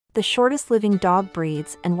The shortest living dog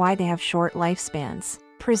breeds and why they have short lifespans.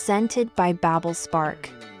 Presented by Babel Spark.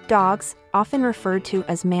 Dogs, often referred to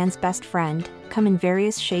as man's best friend, come in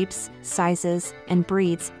various shapes, sizes, and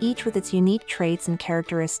breeds, each with its unique traits and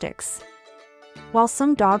characteristics. While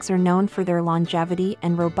some dogs are known for their longevity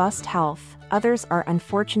and robust health, others are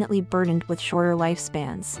unfortunately burdened with shorter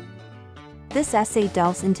lifespans. This essay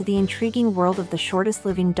delves into the intriguing world of the shortest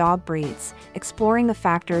living dog breeds, exploring the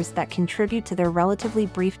factors that contribute to their relatively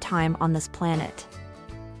brief time on this planet.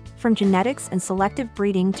 From genetics and selective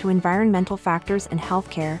breeding to environmental factors and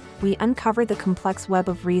healthcare, we uncover the complex web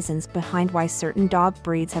of reasons behind why certain dog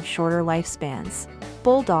breeds have shorter lifespans.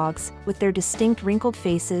 Bulldogs, with their distinct wrinkled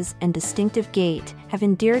faces and distinctive gait, have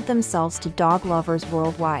endeared themselves to dog lovers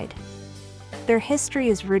worldwide. Their history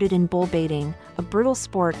is rooted in bull baiting, a brutal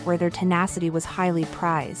sport where their tenacity was highly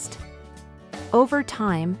prized. Over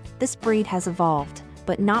time, this breed has evolved,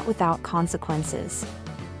 but not without consequences.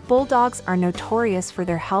 Bulldogs are notorious for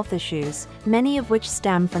their health issues, many of which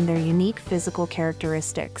stem from their unique physical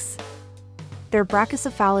characteristics. Their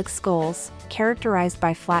brachycephalic skulls, characterized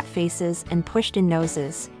by flat faces and pushed-in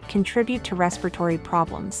noses, contribute to respiratory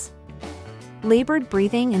problems. Labored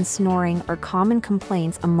breathing and snoring are common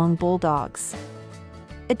complaints among bulldogs.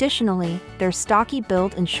 Additionally, their stocky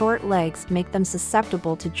build and short legs make them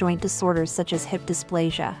susceptible to joint disorders such as hip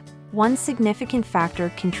dysplasia. One significant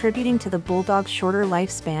factor contributing to the bulldog's shorter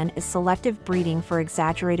lifespan is selective breeding for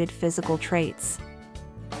exaggerated physical traits.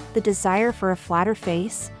 The desire for a flatter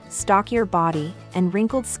face, stockier body, and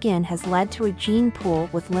wrinkled skin has led to a gene pool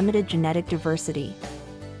with limited genetic diversity.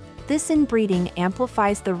 This inbreeding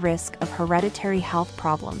amplifies the risk of hereditary health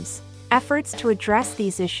problems. Efforts to address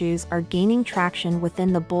these issues are gaining traction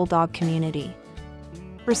within the bulldog community.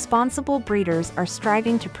 Responsible breeders are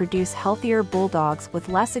striving to produce healthier bulldogs with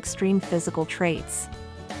less extreme physical traits.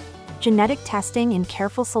 Genetic testing and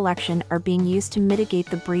careful selection are being used to mitigate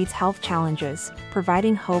the breed's health challenges,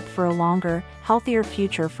 providing hope for a longer, healthier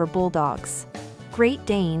future for bulldogs. Great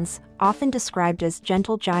Danes, often described as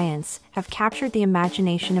gentle giants, have captured the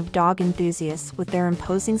imagination of dog enthusiasts with their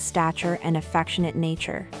imposing stature and affectionate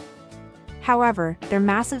nature. However, their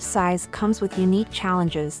massive size comes with unique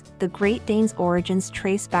challenges. The Great Dane's origins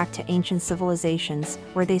trace back to ancient civilizations,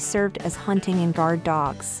 where they served as hunting and guard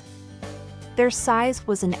dogs. Their size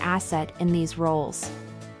was an asset in these roles.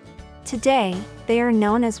 Today, they are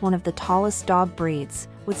known as one of the tallest dog breeds,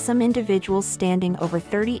 with some individuals standing over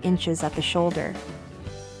 30 inches at the shoulder.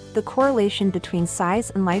 The correlation between size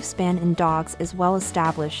and lifespan in dogs is well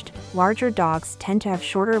established. Larger dogs tend to have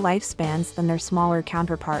shorter lifespans than their smaller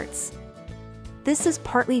counterparts. This is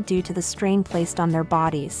partly due to the strain placed on their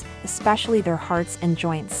bodies, especially their hearts and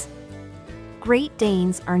joints. Great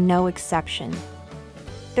Danes are no exception.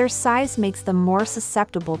 Their size makes them more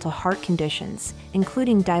susceptible to heart conditions,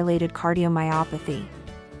 including dilated cardiomyopathy.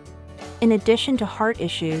 In addition to heart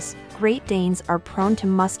issues, Great Danes are prone to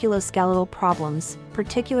musculoskeletal problems,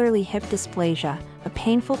 particularly hip dysplasia, a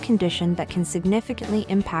painful condition that can significantly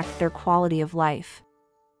impact their quality of life.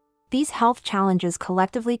 These health challenges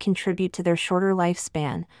collectively contribute to their shorter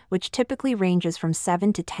lifespan, which typically ranges from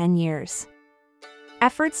 7 to 10 years.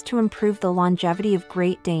 Efforts to improve the longevity of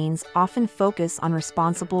Great Danes often focus on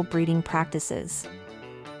responsible breeding practices.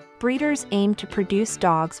 Breeders aim to produce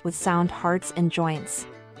dogs with sound hearts and joints.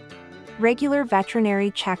 Regular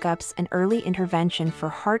veterinary checkups and early intervention for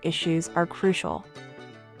heart issues are crucial.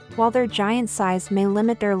 While their giant size may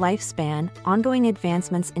limit their lifespan, ongoing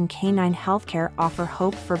advancements in canine healthcare offer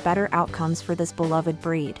hope for better outcomes for this beloved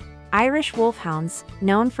breed. Irish Wolfhounds,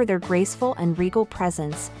 known for their graceful and regal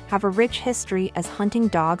presence, have a rich history as hunting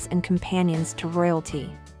dogs and companions to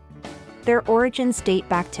royalty. Their origins date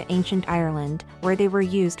back to ancient Ireland, where they were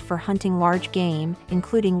used for hunting large game,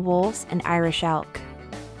 including wolves and Irish elk.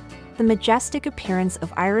 The majestic appearance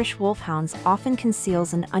of Irish Wolfhounds often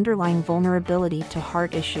conceals an underlying vulnerability to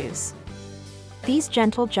heart issues. These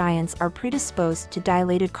gentle giants are predisposed to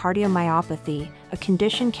dilated cardiomyopathy, a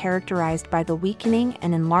condition characterized by the weakening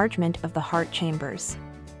and enlargement of the heart chambers.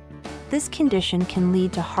 This condition can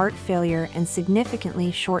lead to heart failure and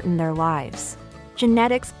significantly shorten their lives.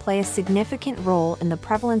 Genetics play a significant role in the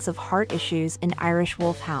prevalence of heart issues in Irish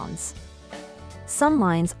Wolfhounds. Some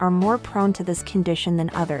lines are more prone to this condition than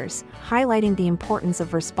others, highlighting the importance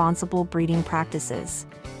of responsible breeding practices.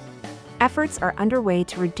 Efforts are underway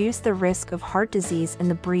to reduce the risk of heart disease in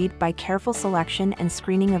the breed by careful selection and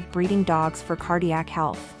screening of breeding dogs for cardiac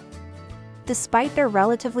health. Despite their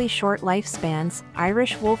relatively short lifespans,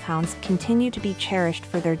 Irish Wolfhounds continue to be cherished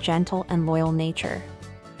for their gentle and loyal nature.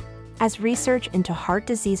 As research into heart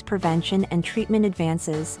disease prevention and treatment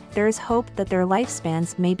advances, there is hope that their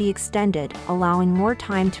lifespans may be extended, allowing more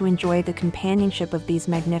time to enjoy the companionship of these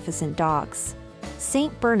magnificent dogs.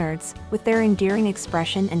 St. Bernards, with their endearing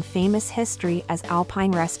expression and famous history as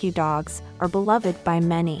alpine rescue dogs, are beloved by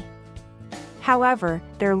many. However,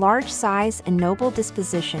 their large size and noble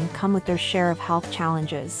disposition come with their share of health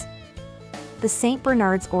challenges. The St.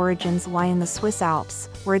 Bernard's origins lie in the Swiss Alps,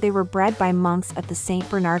 where they were bred by monks at the St.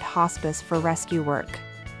 Bernard Hospice for rescue work.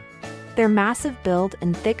 Their massive build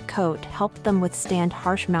and thick coat helped them withstand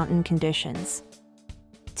harsh mountain conditions.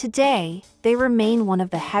 Today, they remain one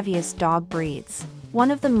of the heaviest dog breeds.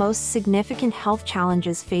 One of the most significant health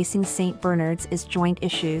challenges facing St. Bernards is joint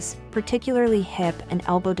issues, particularly hip and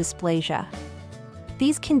elbow dysplasia.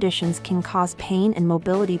 These conditions can cause pain and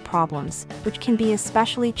mobility problems, which can be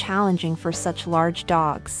especially challenging for such large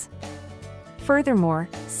dogs. Furthermore,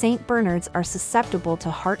 St. Bernards are susceptible to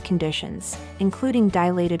heart conditions, including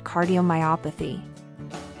dilated cardiomyopathy.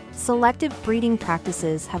 Selective breeding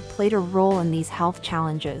practices have played a role in these health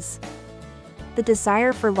challenges. The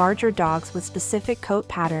desire for larger dogs with specific coat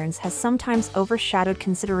patterns has sometimes overshadowed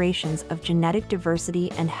considerations of genetic diversity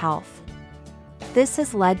and health. This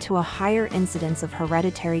has led to a higher incidence of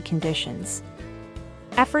hereditary conditions.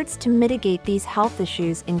 Efforts to mitigate these health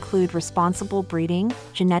issues include responsible breeding,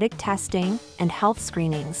 genetic testing, and health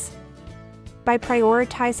screenings. By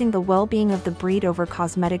prioritizing the well-being of the breed over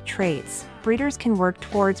cosmetic traits, breeders can work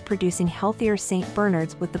towards producing healthier St.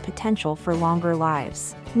 Bernards with the potential for longer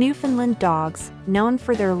lives. Newfoundland dogs, known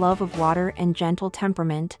for their love of water and gentle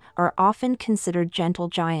temperament, are often considered gentle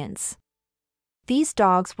giants. These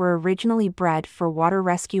dogs were originally bred for water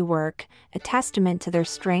rescue work, a testament to their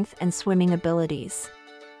strength and swimming abilities.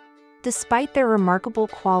 Despite their remarkable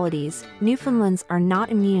qualities, Newfoundlands are not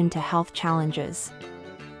immune to health challenges.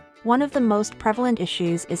 One of the most prevalent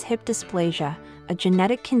issues is hip dysplasia, a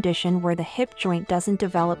genetic condition where the hip joint doesn't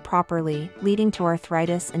develop properly, leading to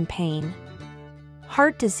arthritis and pain.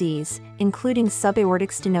 Heart disease, including subaortic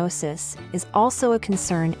stenosis, is also a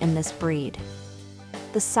concern in this breed.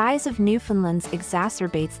 The size of Newfoundlands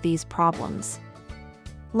exacerbates these problems.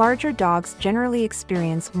 Larger dogs generally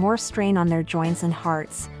experience more strain on their joints and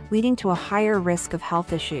hearts, leading to a higher risk of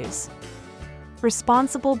health issues.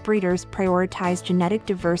 Responsible breeders prioritize genetic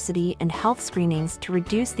diversity and health screenings to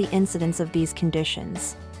reduce the incidence of these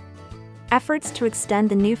conditions. Efforts to extend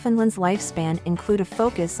the Newfoundland's lifespan include a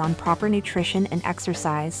focus on proper nutrition and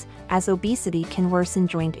exercise, as obesity can worsen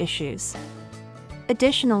joint issues.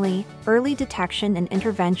 Additionally, early detection and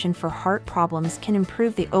intervention for heart problems can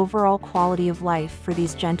improve the overall quality of life for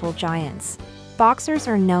these gentle giants. Boxers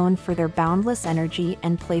are known for their boundless energy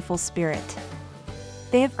and playful spirit.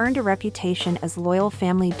 They have earned a reputation as loyal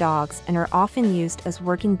family dogs and are often used as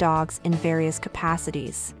working dogs in various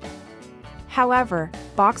capacities. However,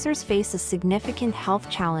 boxers face a significant health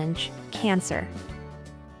challenge: cancer.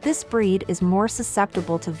 This breed is more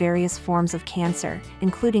susceptible to various forms of cancer,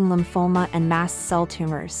 including lymphoma and mast cell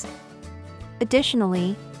tumors.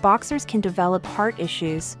 Additionally, boxers can develop heart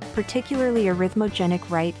issues, particularly arrhythmogenic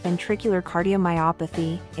right ventricular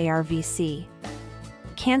cardiomyopathy, ARVC.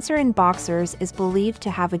 Cancer in boxers is believed to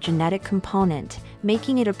have a genetic component,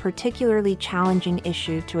 making it a particularly challenging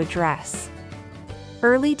issue to address.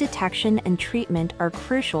 Early detection and treatment are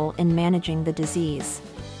crucial in managing the disease.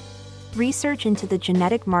 Research into the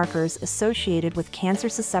genetic markers associated with cancer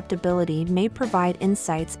susceptibility may provide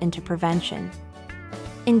insights into prevention.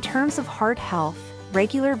 In terms of heart health,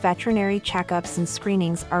 regular veterinary checkups and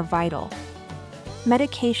screenings are vital.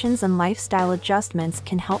 Medications and lifestyle adjustments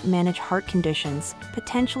can help manage heart conditions,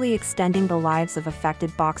 potentially extending the lives of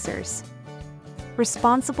affected boxers.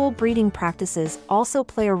 Responsible breeding practices also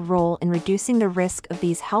play a role in reducing the risk of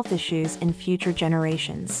these health issues in future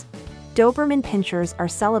generations. Doberman Pinschers are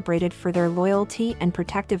celebrated for their loyalty and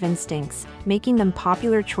protective instincts, making them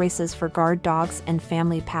popular choices for guard dogs and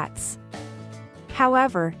family pets.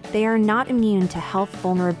 However, they are not immune to health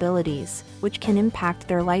vulnerabilities, which can impact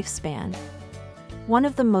their lifespan. One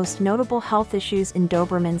of the most notable health issues in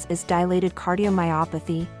Dobermans is dilated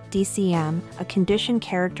cardiomyopathy, DCM, a condition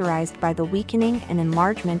characterized by the weakening and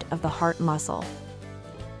enlargement of the heart muscle.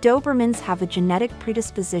 Dobermans have a genetic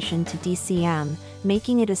predisposition to DCM,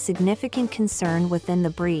 making it a significant concern within the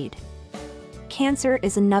breed. Cancer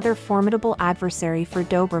is another formidable adversary for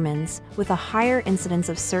Dobermans, with a higher incidence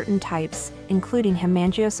of certain types, including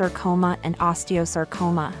hemangiosarcoma and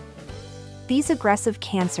osteosarcoma. These aggressive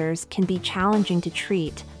cancers can be challenging to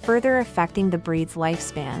treat, further affecting the breed's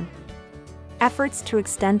lifespan. Efforts to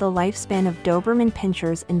extend the lifespan of Doberman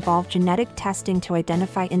Pinschers involve genetic testing to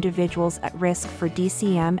identify individuals at risk for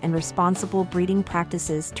DCM and responsible breeding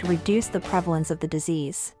practices to reduce the prevalence of the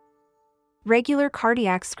disease. Regular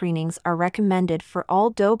cardiac screenings are recommended for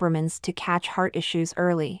all Dobermans to catch heart issues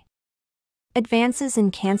early. Advances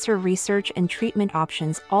in cancer research and treatment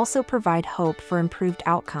options also provide hope for improved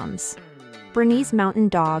outcomes. Bernese Mountain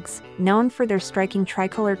Dogs, known for their striking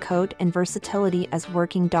tricolor coat and versatility as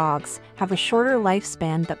working dogs, have a shorter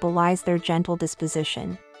lifespan that belies their gentle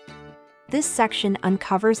disposition. This section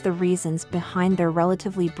uncovers the reasons behind their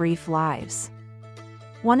relatively brief lives.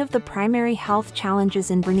 One of the primary health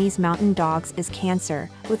challenges in Bernese Mountain Dogs is cancer,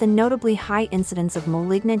 with a notably high incidence of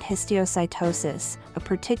malignant histiocytosis, a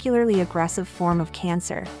particularly aggressive form of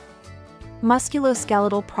cancer.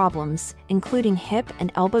 Musculoskeletal problems, including hip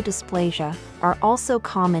and elbow dysplasia, are also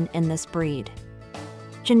common in this breed.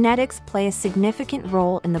 Genetics play a significant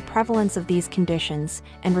role in the prevalence of these conditions,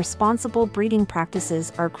 and responsible breeding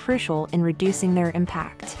practices are crucial in reducing their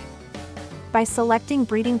impact. By selecting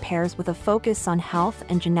breeding pairs with a focus on health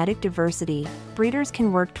and genetic diversity, breeders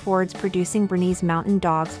can work towards producing Bernese Mountain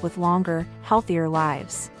Dogs with longer, healthier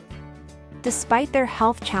lives. Despite their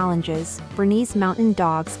health challenges, Bernese Mountain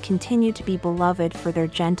Dogs continue to be beloved for their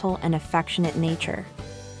gentle and affectionate nature.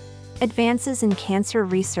 Advances in cancer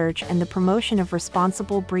research and the promotion of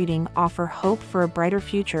responsible breeding offer hope for a brighter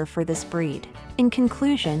future for this breed. In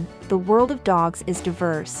conclusion, the world of dogs is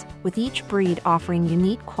diverse, with each breed offering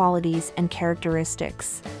unique qualities and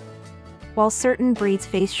characteristics. While certain breeds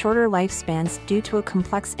face shorter lifespans due to a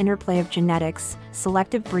complex interplay of genetics,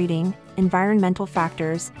 selective breeding, environmental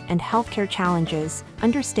factors, and healthcare challenges,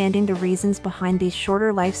 understanding the reasons behind these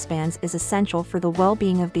shorter lifespans is essential for the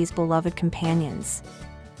well-being of these beloved companions.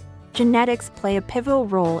 Genetics play a pivotal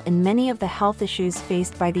role in many of the health issues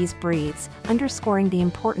faced by these breeds, underscoring the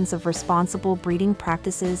importance of responsible breeding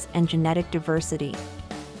practices and genetic diversity.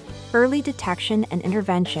 Early detection and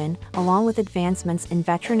intervention, along with advancements in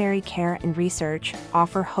veterinary care and research,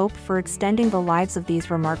 offer hope for extending the lives of these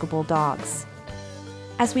remarkable dogs.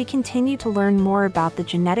 As we continue to learn more about the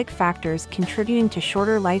genetic factors contributing to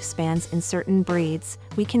shorter lifespans in certain breeds,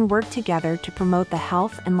 we can work together to promote the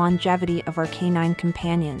health and longevity of our canine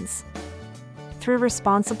companions. Through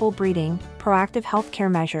responsible breeding, proactive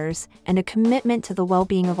healthcare measures, and a commitment to the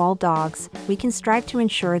well-being of all dogs, we can strive to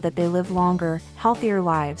ensure that they live longer, healthier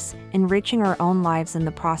lives, enriching our own lives in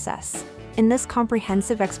the process. In this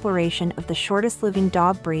comprehensive exploration of the shortest-living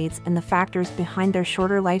dog breeds and the factors behind their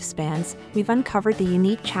shorter lifespans, we've uncovered the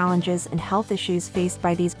unique challenges and health issues faced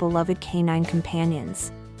by these beloved canine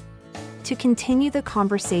companions. To continue the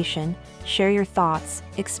conversation, share your thoughts,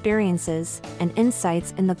 experiences, and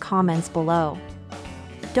insights in the comments below.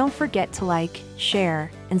 Don't forget to like, share,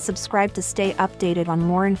 and subscribe to stay updated on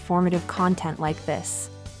more informative content like this.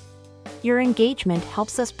 Your engagement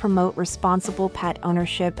helps us promote responsible pet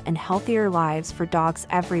ownership and healthier lives for dogs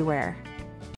everywhere.